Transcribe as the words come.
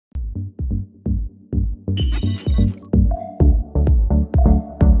Hi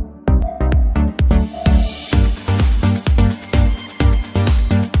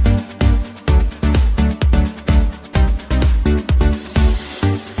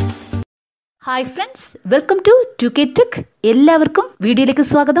friends, welcome to 2K Tech. എല്ലാവർക്കും വീഡിയോയിലേക്ക്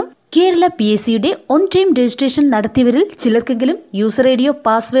സ്വാഗതം. Kerala PSCയുടെ on time registration നടത്തിയവരിൽ ചിലർക്കെങ്കിലും user ഐഡിയോ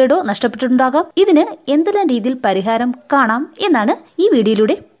പാസ്വേഡോ നഷ്ടപ്പെട്ടിട്ടുണ്ടാകാം. ഇതിന് എന്തെല്ലാം രീതിയിൽ പരിഹാരം കാണാം എന്നാണ് ഈ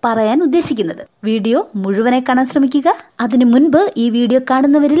വീഡിയോയിലൂടെ പറയാൻ ഉദ്ദേശിക്കുന്നത്. വീഡിയോ മുഴുവനായി കാണാൻ ശ്രമിക്കുക. അതിനു മുൻപ് ഈ വീഡിയോ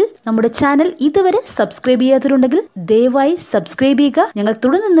കാണുന്നവരിൽ നമ്മുടെ ചാനൽ ഇതുവരെ സബ്സ്ക്രൈബ് ചെയ്യാത്തവരുണ്ടെങ്കിൽ ദയവായി സബ്സ്ക്രൈബ് ചെയ്യുക. ഞങ്ങൾ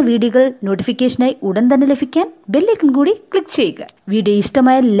തുടർന്ന് വീഡിയോകൾ നോട്ടിഫിക്കേഷനായി ഉടൻ തന്നെ ലഭിക്കാൻ ബെല്ലൈക്കൺ കൂടി ക്ലിക്ക് ചെയ്യുക. വീഡിയോ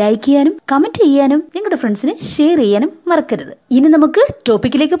ഇഷ്ടമായാൽ ലൈക്ക് ചെയ്യാനും കമന്റ് ചെയ്യാനും നിങ്ങളുടെ ഫ്രണ്ട്സിന് ഷെയർ ചെയ്യാനും മറക്കരുത്. ഇനി നമുക്ക്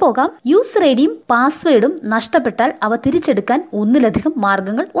ടോപ്പിക്കിലേക്ക് പോകാം. യൂസർ ഐഡിയും പാസ്വേഡും നഷ്ടപ്പെട്ടാൽ അവ തിരിച്ചെടുക്കാൻ ഒന്നിലധികം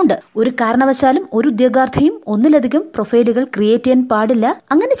മാർഗങ്ങൾ ഉണ്ട്. ഒരു കാരണവശാലും ഒരു ഉദ്യോഗാർത്ഥിയും ഒന്നിലധികം പ്രൊഫൈലുകൾ ക്രിയേറ്റ് ചെയ്യാൻ പാടില്ല.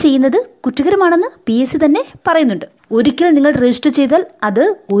 അങ്ങനെ ചെയ്യുന്നത് കുറ്റകരമാണെന്ന് PSC തന്നെ പറയുന്നുണ്ട്. ഒരിക്കൽ നിങ്ങൾ രജിസ്റ്റർ ചെയ്താൽ അത്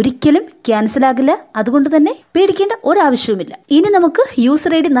ഒരിക്കലും ക്യാൻസൽ ആകില്ല. അതുകൊണ്ട് തന്നെ പേടിക്കേണ്ട ഒരാവശ്യവുമില്ല. ഇനി നമുക്ക്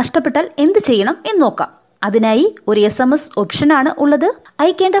യൂസർ ഐഡി നഷ്ടപ്പെട്ടാൽ എന്ത് ചെയ്യണം എന്ന് നോക്കാം. അതിനായി ഒരു SMS ഓപ്ഷനാണ് ഉള്ളത്.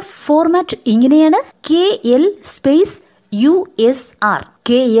 അയക്കേണ്ട ഫോർമാറ്റ് ഇങ്ങനെയാണ്: KL space USR.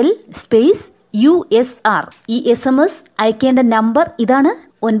 KL space USR. ഈ SMS അയക്കേണ്ട നമ്പർ ഇതാണ്: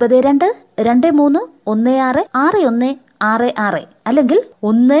 9232316666 അല്ലെങ്കിൽ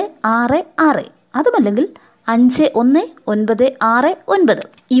 166. അതുമല്ലെങ്കിൽ 519699.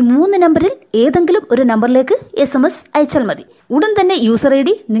 ഈ 3 നമ്പറിൽ ഏതെങ്കിലും ഒരു നമ്പറിലേക്ക് SMS അയച്ചാൽ മതി. ഉടൻ തന്നെ യൂസർ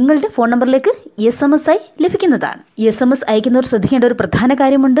ഐഡി നിങ്ങളുടെ ഫോൺ നമ്പറിലേക്ക് SMS ആയി ലഭിക്കുന്നതാണ്. SMS അയക്കുന്നവർ ശ്രദ്ധിക്കേണ്ട ഒരു പ്രധാന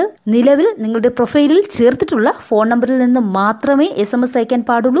കാര്യമുണ്ട്. നിലവിൽ നിങ്ങളുടെ പ്രൊഫൈലിൽ ചേർത്തിട്ടുള്ള ഫോൺ നമ്പറിൽ നിന്ന് മാത്രമേ SMS അയക്കാൻ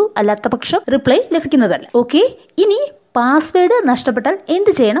പാടുള്ളൂ. അല്ലാത്ത പക്ഷം റിപ്ലൈ ലഭിക്കുന്നതല്ല. ഓക്കെ, ഇനി പാസ്വേഡ് നഷ്ടപ്പെട്ടാൽ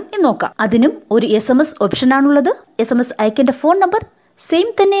എന്ത് ചെയ്യണം എന്ന് നോക്കാം. അതിനും ഒരു SMS ഓപ്ഷനാണുള്ളത്. SMS അയക്കേണ്ട ഫോൺ നമ്പർ സെയിം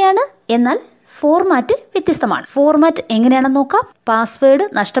തന്നെയാണ്, എന്നാൽ ഫോർമാറ്റ് വ്യത്യസ്തമാണ്. ഫോർമാറ്റ് എങ്ങനെയാണെന്ന് നോക്കാം. പാസ്വേഡ്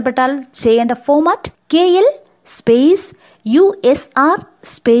നഷ്ടപ്പെട്ടാൽ ചെയ്യേണ്ട format: KL space USR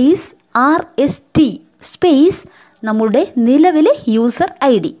space RST space നമ്മുടെ നിലവിലെ user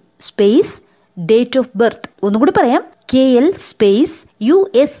ID space date of birth. ഒന്നുകൂടി പറയാം: KL space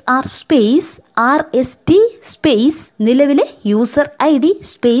USR space RST space നിലവിലെ user ID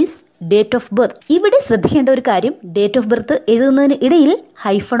space date of birth. ഇവിടെ ശ്രദ്ധിക്കേണ്ട ഒരു കാര്യം, ഡേറ്റ് ഓഫ് ബർത്ത് എഴുതുന്നതിന് ഇടയിൽ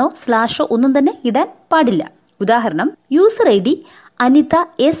ഹൈഫണോ സ്ലാഷോ ഒന്നും തന്നെ ഇടാൻ പാടില്ല. ഉദാഹരണം, യൂസർ ID അനിത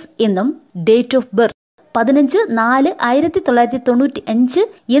S എന്നും ഡേറ്റ് ഓഫ് ബർത്ത് 15/4/1995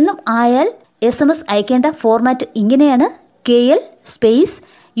 എന്നും ആയാൽ SMS അയക്കേണ്ട ഫോർമാറ്റ് ഇങ്ങനെയാണ്: KL space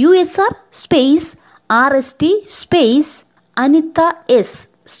USR space RST space Anitha S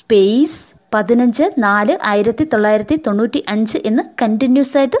space 15/4/1995 എന്ന്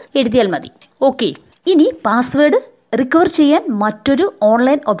കണ്ടിന്യൂസ് ആയിട്ട് എഴുതിയാൽ മതി. ഓക്കെ, ഇനി പാസ്വേഡ് റിക്കവർ ചെയ്യാൻ മറ്റൊരു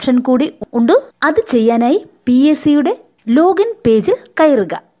ഓൺലൈൻ ഓപ്ഷൻ കൂടി ഉണ്ട്. അത് ചെയ്യാനായി PSCയുടെ ലോഗിൻ പേജിൽ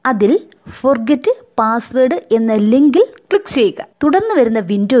കയറുക. അതിൽ ഫോർഗെറ്റ് പാസ്വേഡ് എന്ന ലിങ്കിൽ ക്ലിക്ക് ചെയ്യുക. തുടർന്ന് വരുന്ന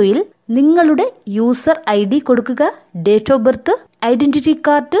വിൻഡോയിൽ നിങ്ങളുടെ യൂസർ ID കൊടുക്കുക. Date of birth, identity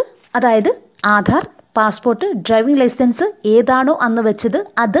card, അതായത് ആധാർ, പാസ്പോർട്ട്, ഡ്രൈവിംഗ് ലൈസൻസ് ഏതാണോ അന്ന് വെച്ചത്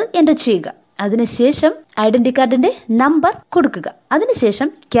അത് എൻ്റർ ചെയ്യുക. അതിനുശേഷം ഐഡന്റിറ്റി കാർഡിന്റെ നമ്പർ കൊടുക്കുക. അതിനുശേഷം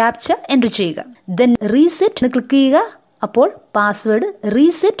ക്യാപ്ച എൻ്റർ ചെയ്യുക. ദെൻ റീസെറ്റ് ക്ലിക്ക് ചെയ്യുക. അപ്പോൾ പാസ്വേഡ്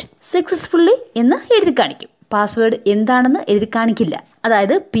റീസെറ്റ് സക്സസ്ഫുള്ളി എന്ന് എഴുതി കാണിക്കും. പാസ്വേഡ് എന്താണെന്ന് എഴുതി കാണിക്കില്ല.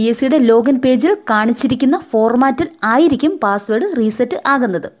 അതായത് PSCയുടെ ലോഗിൻ പേജിൽ കാണിച്ചിരിക്കുന്ന ഫോർമാറ്റിൽ ആയിരിക്കും പാസ്വേഡ് റീസെറ്റ്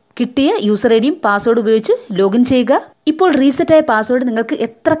ആകുന്നത്. കിട്ടിയ യൂസർ ഐഡിയും പാസ്വേഡ് ഉപയോഗിച്ച് ലോഗിൻ ചെയ്യുക. ഇപ്പോൾ റീസെറ്റ് ആയ പാസ്വേഡ് നിങ്ങൾക്ക്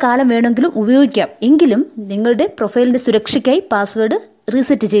എത്ര കാലം വേണമെങ്കിലും ഉപയോഗിക്കാം. എങ്കിലും നിങ്ങളുടെ പ്രൊഫൈലിന്റെ സുരക്ഷയ്ക്കായി പാസ്വേഡ്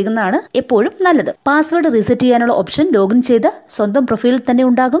റീസെറ്റ് ചെയ്യുന്നതാണ് എപ്പോഴും നല്ലത്. പാസ്വേഡ് റീസെറ്റ് ചെയ്യാനുള്ള ഓപ്ഷൻ ലോഗിൻ ചെയ്ത സ്വന്തം പ്രൊഫൈലിൽ തന്നെ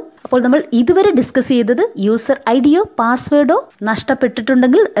ഉണ്ടാകും. അപ്പോൾ നമ്മൾ ഇതുവരെ ഡിസ്കസ് ചെയ്തത് യൂസർ ഐഡിയോ പാസ്വേഡോ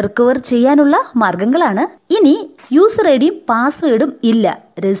നഷ്ടപ്പെട്ടിട്ടുണ്ടെങ്കിൽ റിക്കവർ ചെയ്യാനുള്ള മാർഗങ്ങളാണ്. ഇനി യൂസർ ഐഡിയും പാസ്വേഡും ഇല്ല,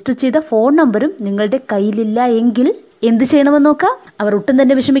 രജിസ്റ്റർ ചെയ്ത ഫോൺ നമ്പറും നിങ്ങളുടെ കയ്യിലില്ല എങ്കിൽ എന്ത് ചെയ്യണമെന്ന് നോക്കാം. അവർ ഒട്ടും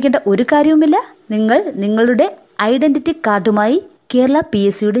തന്നെ വിഷമിക്കേണ്ട ഒരു കാര്യവുമില്ല. നിങ്ങൾ നിങ്ങളുടെ ഐഡന്റിറ്റി കാർഡുമായി കേരള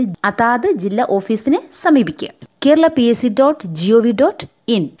PSCയുടെ അതാത് ജില്ലാ ഓഫീസിനെ സമീപിക്കുക.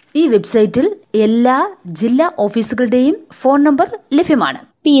 keralapsc.gov.in ഈ വെബ്സൈറ്റിൽ എല്ലാ ജില്ലാ ഓഫീസുകളുടെയും ഫോൺ നമ്പർ ലഭ്യമാണ്.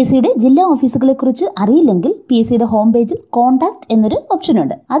 PSCയുടെ ജില്ലാ ഓഫീസുകളെ കുറിച്ച് അറിയില്ലെങ്കിൽ PSCയുടെ ഹോം പേജിൽ കോൺടാക്ട് എന്നൊരു ഓപ്ഷൻ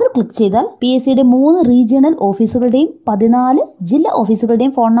ഉണ്ട്. അതിൽ ക്ലിക്ക് ചെയ്താൽ PSCയുടെ 3 റീജിയണൽ ഓഫീസുകളുടെയും 14 ജില്ലാ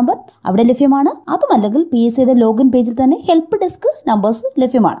ഓഫീസുകളുടെയും ഫോൺ നമ്പർ അവിടെ ലഭ്യമാണ്. അതുമല്ലെങ്കിൽ PSCയുടെ ലോഗിൻ പേജിൽ തന്നെ ഹെൽപ്പ് ഡെസ്ക് നമ്പേഴ്സ്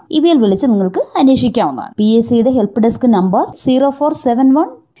ലഭ്യമാണ്. ഇവയിൽ വിളിച്ച് നിങ്ങൾക്ക് അന്വേഷിക്കാവുന്നതാണ്. PSCയുടെ ഹെൽപ്പ് ഡെസ്ക് നമ്പർ 0471.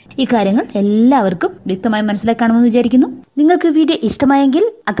 ഈ കാര്യങ്ങൾ എല്ലാവർക്കും വ്യക്തമായി മനസ്സിലാക്കാണെന്ന് വിചാരിക്കുന്നു. നിങ്ങൾക്ക് വീഡിയോ ഇഷ്ടമായെങ്കിൽ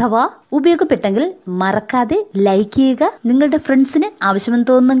അഥവാ ഉപയോഗപ്പെട്ടെങ്കിൽ മറക്കാതെ ലൈക്ക് ചെയ്യുക. നിങ്ങളുടെ ഫ്രണ്ട്സിന് ആവശ്യമെന്ന്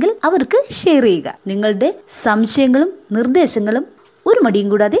തോന്നുന്നെങ്കിൽ അവർക്ക് ഷെയർ ചെയ്യുക. നിങ്ങളുടെ സംശയങ്ങളും നിർദ്ദേശങ്ങളും ഒരു മടിയും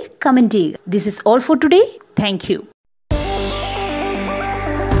കൂടാതെ കമന്റ് ചെയ്യുക. This is all for today. Thank you.